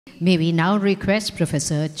may we now request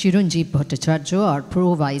Professor Chiranjib Bhattacharjee, our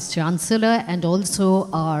Pro-Vice Chancellor, and also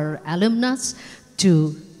our alumnus,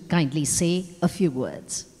 to kindly say a few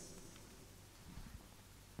words.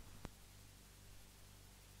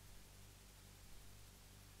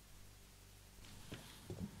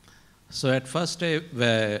 So at first,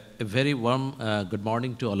 a very warm good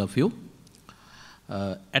morning to all of you.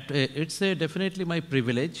 It's definitely my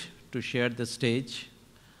privilege to share the stage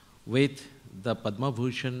with the Padma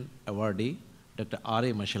Bhushan awardee, Dr.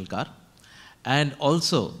 R.A. Mashalkar, and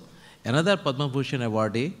also another Padma Bhushan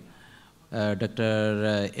awardee,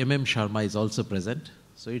 Dr. M.M. Sharma is also present.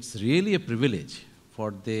 So it's really a privilege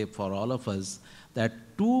for all of us that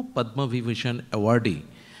two Padma Vibhushan awardee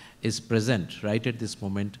is present right at this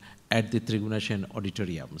moment at the Tribunation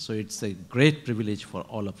Auditorium. So it's a great privilege for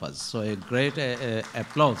all of us. So a great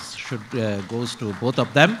applause goes to both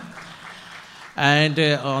of them. And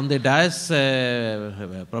on the dais,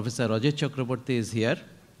 Professor Rajat Chakraborty is here,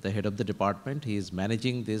 the head of the department. He is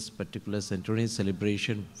managing this particular centenary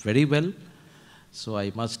celebration very well. So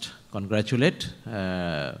I must congratulate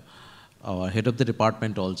our head of the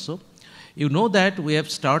department also. You know that we have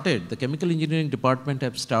started, the chemical engineering department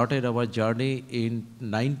have started our journey in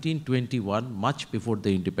 1921, much before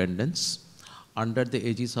the independence, under the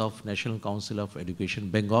aegis of National Council of Education,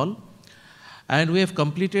 Bengal. And we have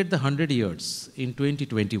completed the 100 years in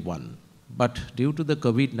 2021. But due to the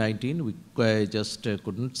COVID-19, we just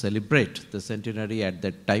couldn't celebrate the centenary at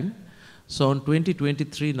that time. So in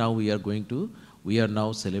 2023, now we are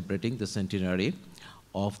now celebrating the centenary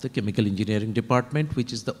of the Chemical Engineering Department,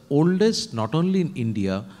 which is the oldest not only in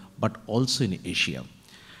India, but also in Asia.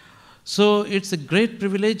 So it's a great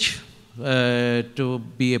privilege to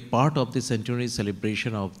be a part of the centenary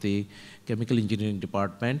celebration of the Chemical Engineering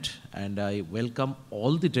Department, and I welcome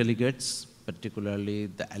all the delegates, particularly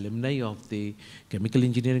the alumni of the Chemical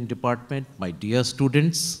Engineering Department, my dear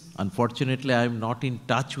students. Unfortunately, I am not in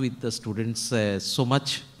touch with the students so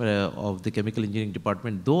much of the Chemical Engineering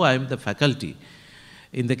Department, though I am the faculty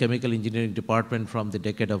in the Chemical Engineering Department from the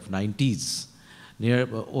decade of 90s,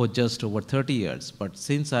 just over 30 years. But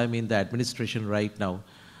since I'm in the administration right now,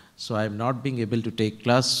 so I'm not being able to take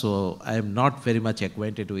class, so I am not very much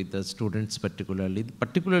acquainted with the students, particularly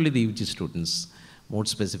the UG students, more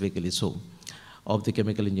specifically so, of the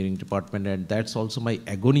Chemical Engineering Department, and that's also my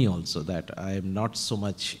agony also, that I am not so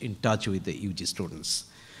much in touch with the UG students.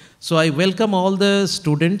 So I welcome all the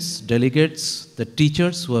students, delegates, the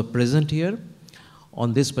teachers who are present here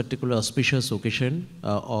on this particular auspicious occasion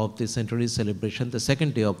of the centenary celebration, the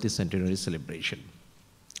second day of the centenary celebration.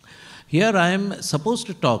 Here I am supposed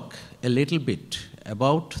to talk a little bit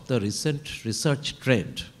about the recent research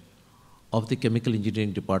trend of the Chemical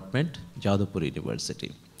Engineering Department, Jadavpur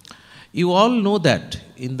University. You all know that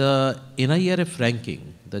in the NIRF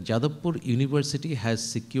ranking, the Jadavpur University has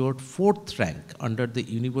secured 4th rank under the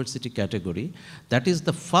university category. That is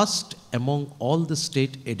the first among all the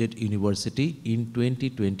state-aided university in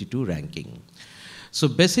 2022 ranking. So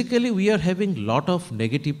basically, we are having lot of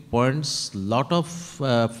negative points, lot of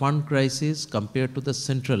fund crisis compared to the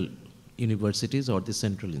central universities or the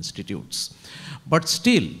central institutes. But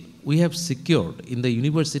still, we have secured, in the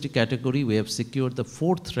university category, we have secured the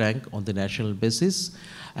 4th rank on the national basis,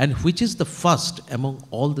 and which is the first among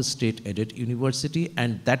all the state-aided university,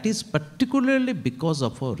 and that is particularly because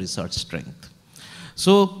of our research strength.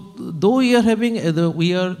 So, though we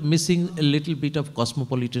are missing a little bit of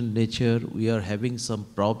cosmopolitan nature, we are having some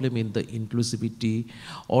problem in the inclusivity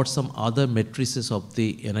or some other matrices of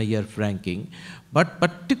the NIRF ranking, but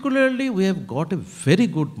particularly we have got a very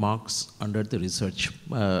good marks under the research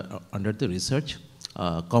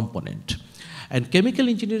component. And Chemical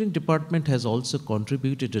Engineering Department has also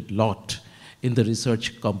contributed a lot in the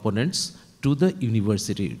research components to the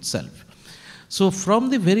university itself. So from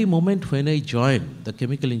the very moment when I joined the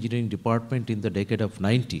Chemical Engineering Department in the decade of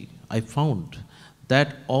 90, I found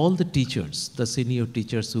that all the teachers, the senior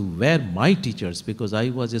teachers who were my teachers, because I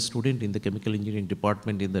was a student in the Chemical Engineering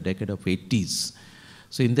Department in the decade of 80s.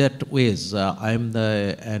 So in that ways, I am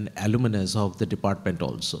an alumnus of the department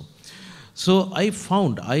also. So I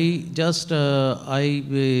found, when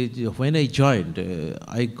I joined,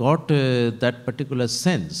 I got that particular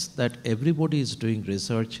sense that everybody is doing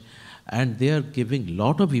research and they are giving a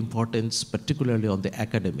lot of importance, particularly on the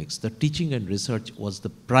academics. The teaching and research was the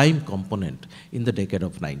prime component in the decade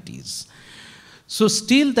of 90s. So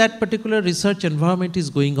still that particular research environment is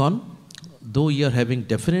going on, though we are having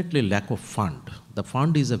definitely lack of fund. The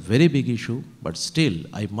fund is a very big issue, but still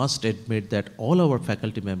I must admit that all our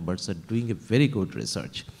faculty members are doing a very good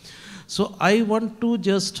research. So I want to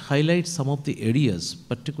just highlight some of the areas,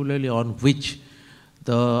 particularly on which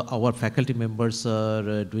our faculty members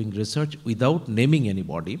are doing research without naming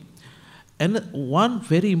anybody. And one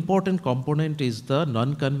very important component is the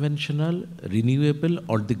non-conventional, renewable,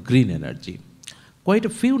 or the green energy. Quite a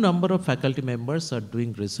few number of faculty members are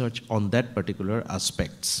doing research on that particular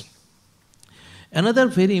aspects. Another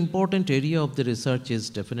very important area of the research is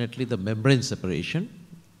definitely the membrane separation.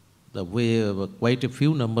 The way quite a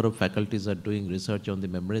few number of faculties are doing research on the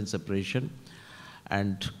membrane separation.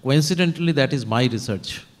 And coincidentally, that is my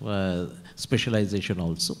research specialization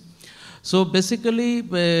also. So basically,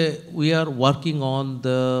 we are working on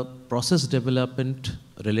the process development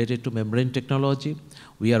related to membrane technology.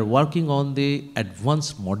 We are working on the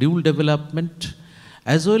advanced module development,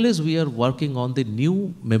 as well as we are working on the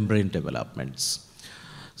new membrane developments.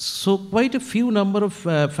 So quite a few number of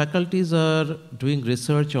faculties are doing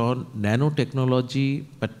research on nanotechnology,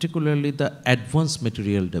 particularly the advanced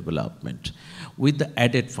material development with the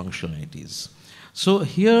added functionalities. So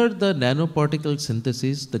here the nanoparticle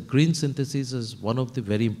synthesis, the green synthesis is one of the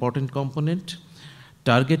very important component.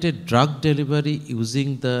 Targeted drug delivery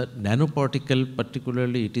using the nanoparticle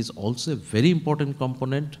particularly, it is also a very important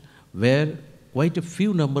component where quite a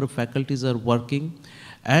few number of faculties are working.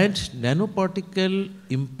 And nanoparticle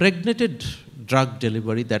impregnated drug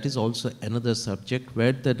delivery, that is also another subject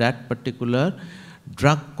where that particular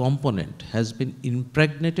drug component has been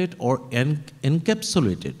impregnated or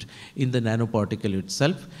encapsulated in the nanoparticle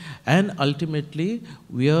itself. And ultimately,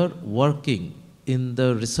 we are working in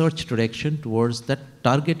the research direction towards that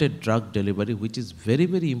targeted drug delivery, which is very,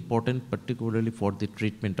 very important, particularly for the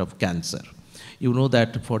treatment of cancer. You know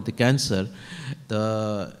that for the cancer,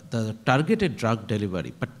 the targeted drug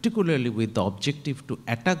delivery, particularly with the objective to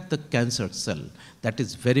attack the cancer cell, that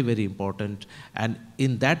is very, very important. And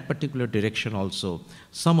in that particular direction also,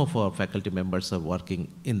 some of our faculty members are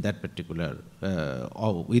working in that particular,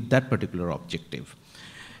 with that particular objective.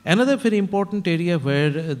 Another very important area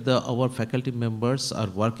where our faculty members are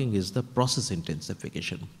working is the process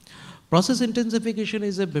intensification. Process intensification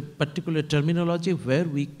is a particular terminology where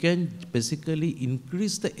we can basically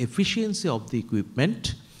increase the efficiency of the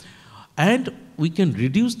equipment, and we can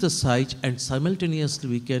reduce the size, and simultaneously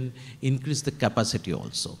we can increase the capacity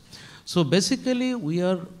also. So basically we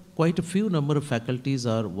are quite a few number of faculties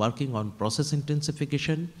are working on process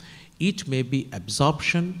intensification. It may be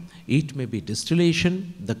absorption, it may be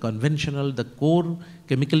distillation, the conventional, the core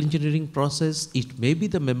chemical engineering process, it may be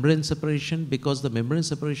the membrane separation, because the membrane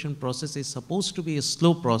separation process is supposed to be a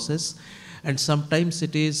slow process, and sometimes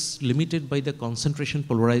it is limited by the concentration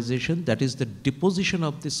polarization, that is the deposition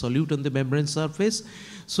of the solute on the membrane surface.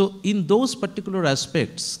 So in those particular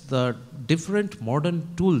aspects, the different modern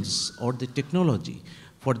tools or the technology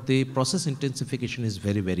for the process intensification is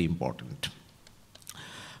very, very important.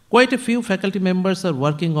 Quite a few faculty members are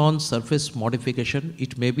working on surface modification.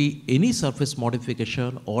 It may be any surface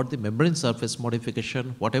modification or the membrane surface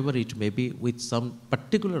modification, whatever it may be, with some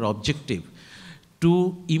particular objective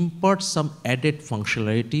to impart some added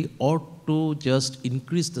functionality or to just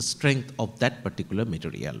increase the strength of that particular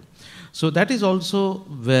material. So that is also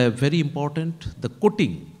very important, the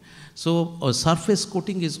coating. So surface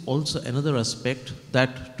coating is also another aspect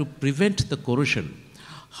that to prevent the corrosion,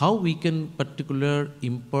 how we can particular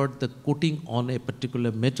impart the coating on a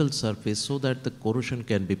particular metal surface so that the corrosion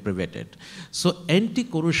can be prevented. So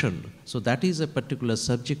anti-corrosion, so that is a particular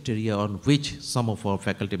subject area on which some of our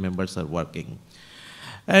faculty members are working.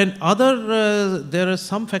 And there are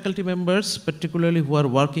some faculty members particularly who are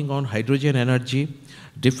working on hydrogen energy,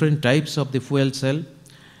 different types of the fuel cell,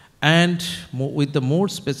 and with the more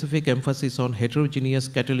specific emphasis on heterogeneous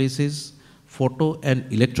catalysis, photo and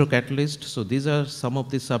electrocatalyst. So these are some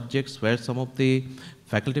of the subjects where some of the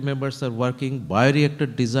faculty members are working.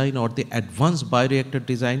 Bioreactor design or the advanced bioreactor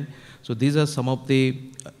design. So these are some of the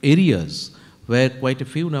areas where quite a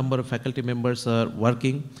few number of faculty members are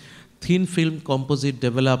working. Thin film composite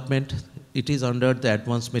development, it is under the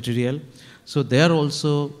advanced material. So there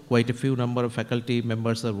also quite a few number of faculty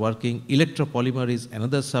members are working. Electropolymer is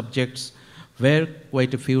another subject where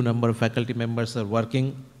quite a few number of faculty members are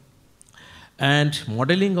working. And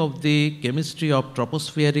modeling of the chemistry of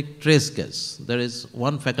tropospheric trace gas. There is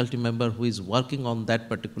one faculty member who is working on that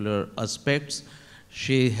particular aspects.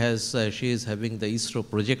 She is having the ISRO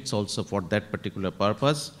projects also for that particular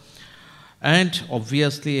purpose. And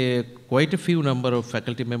obviously, quite a few number of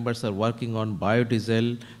faculty members are working on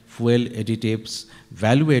biodiesel, fuel additives,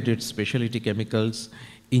 value-added specialty chemicals,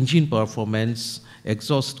 engine performance,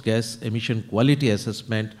 exhaust gas emission quality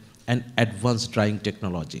assessment, and advanced drying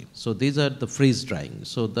technology. So these are the freeze drying.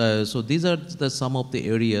 So these are some of the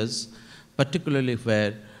areas, particularly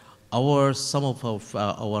where some of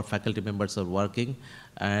our faculty members are working,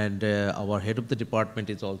 and our head of the department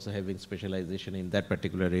is also having specialization in that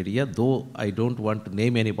particular area, though I don't want to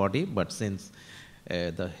name anybody, but since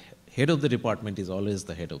the head of the department is always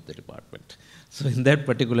the head of the department. So in that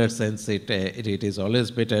particular sense, it is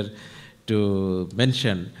always better to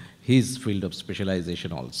mention his field of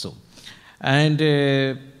specialization also.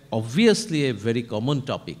 And obviously a very common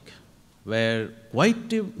topic where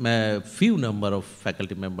quite a few number of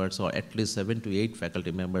faculty members, or at least 7 to 8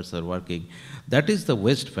 faculty members are working, that is the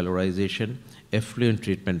waste valorization, effluent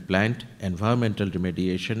treatment plant, environmental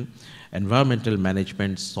remediation, environmental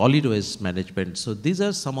management, solid waste management. So these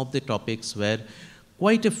are some of the topics where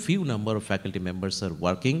quite a few number of faculty members are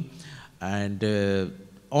working, and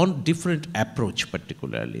on different approach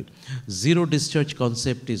particularly. Zero discharge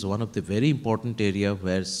concept is one of the very important area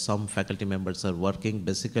where some faculty members are working,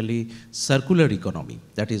 basically circular economy.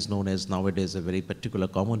 That is known as nowadays a very particular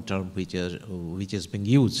common term which is being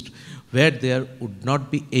used, where there would not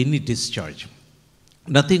be any discharge.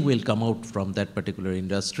 Nothing will come out from that particular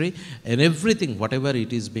industry, and everything, whatever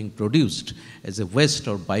it is being produced as a waste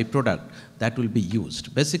or byproduct, that will be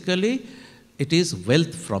used. Basically, it is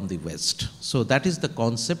wealth from the West. So that is the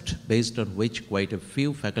concept based on which quite a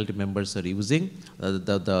few faculty members are using,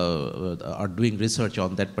 are doing research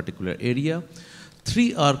on that particular area.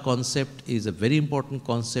 3R concept is a very important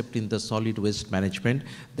concept in the solid waste management,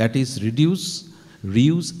 that is reduce,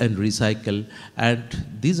 reuse and recycle, and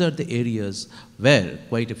these are the areas where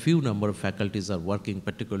quite a few number of faculties are working,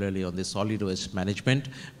 particularly on the solid waste management,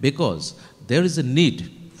 because there is a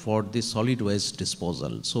need for the solid waste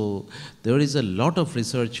disposal. So there is a lot of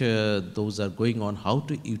research, those are going on, how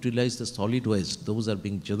to utilize the solid waste, those are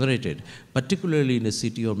being generated, particularly in a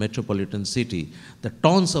city or metropolitan city. The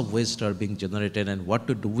tons of waste are being generated, and what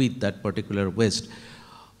to do with that particular waste,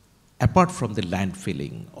 apart from the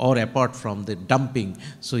landfilling or apart from the dumping.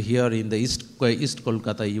 So here in the East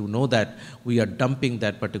Kolkata, you know that we are dumping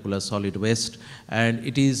that particular solid waste, and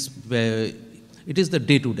it is the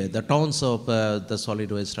day-to-day, the tons of the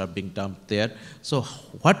solid waste are being dumped there. So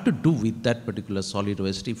what to do with that particular solid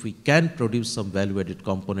waste? If we can produce some value-added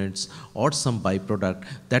components or some byproduct,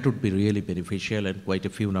 that would be really beneficial, and quite a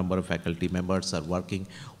few number of faculty members are working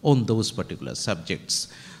on those particular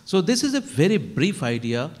subjects. So this is a very brief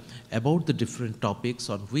idea about the different topics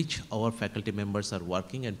on which our faculty members are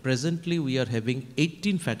working, and presently we are having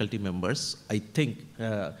 18 faculty members. I think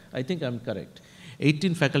I'm correct.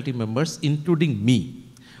 18 faculty members, including me.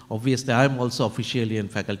 Obviously, I am also officially a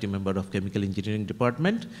faculty member of Chemical Engineering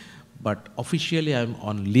Department, but officially I am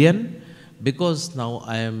on Lien, because now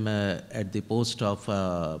I am at the post of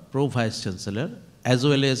Pro-Vice Chancellor, as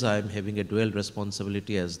well as I am having a dual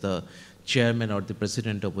responsibility as the Chairman or the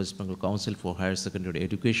President of West Bengal Council for Higher Secondary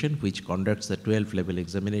Education, which conducts the 12th level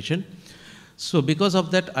examination. So because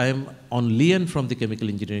of that, I am on Lien from the Chemical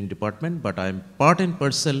Engineering Department, but I am part and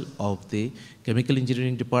parcel of the Chemical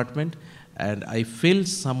Engineering Department, and I feel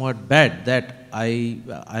somewhat bad that I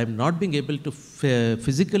am not being able to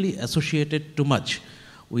physically associate it too much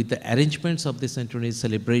with the arrangements of the centenary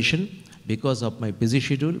celebration because of my busy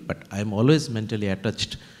schedule, but I am always mentally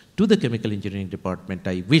attached to the Chemical Engineering Department.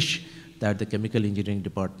 I wish that the Chemical Engineering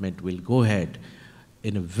Department will go ahead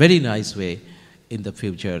in a very nice way in the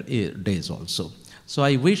future days also. So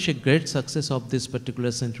I wish a great success of this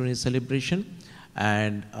particular centenary celebration,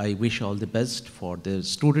 and I wish all the best for the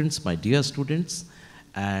students, my dear students,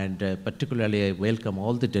 and particularly I welcome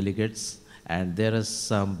all the delegates, and there are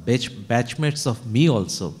some batchmates of me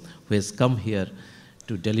also who has come here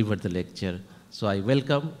to deliver the lecture. So I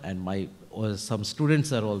welcome, and some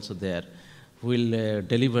students are also there who will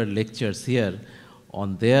deliver lectures here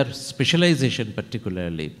on their specialization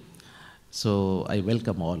particularly. So I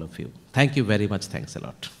welcome all of you. Thank you very much. Thanks a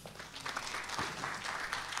lot.